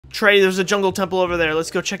Trey, there's a jungle temple over there.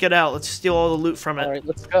 Let's go check it out. Let's steal all the loot from it. Alright,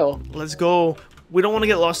 let's go. Let's go. We don't want to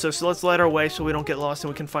get lost though, so let's light our way so we don't get lost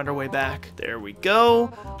and we can find our way back. There we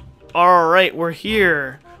go. Alright, we're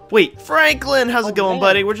here. Wait, Franklin, how's it going,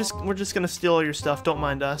 buddy? We're just gonna steal all your stuff. Don't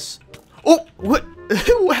mind us. Oh, what?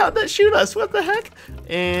 How'd that shoot us? What the heck?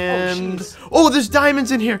 And oh, there's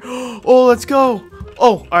diamonds in here. Oh, let's go.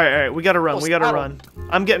 Oh, all right. We gotta run. We gotta run.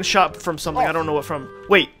 I'm getting shot from something. I don't know what from.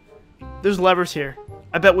 Wait, there's levers here.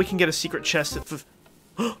 I bet we can get a secret chest.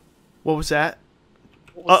 What was that?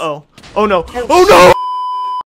 Uh-oh. Oh no. Oh no!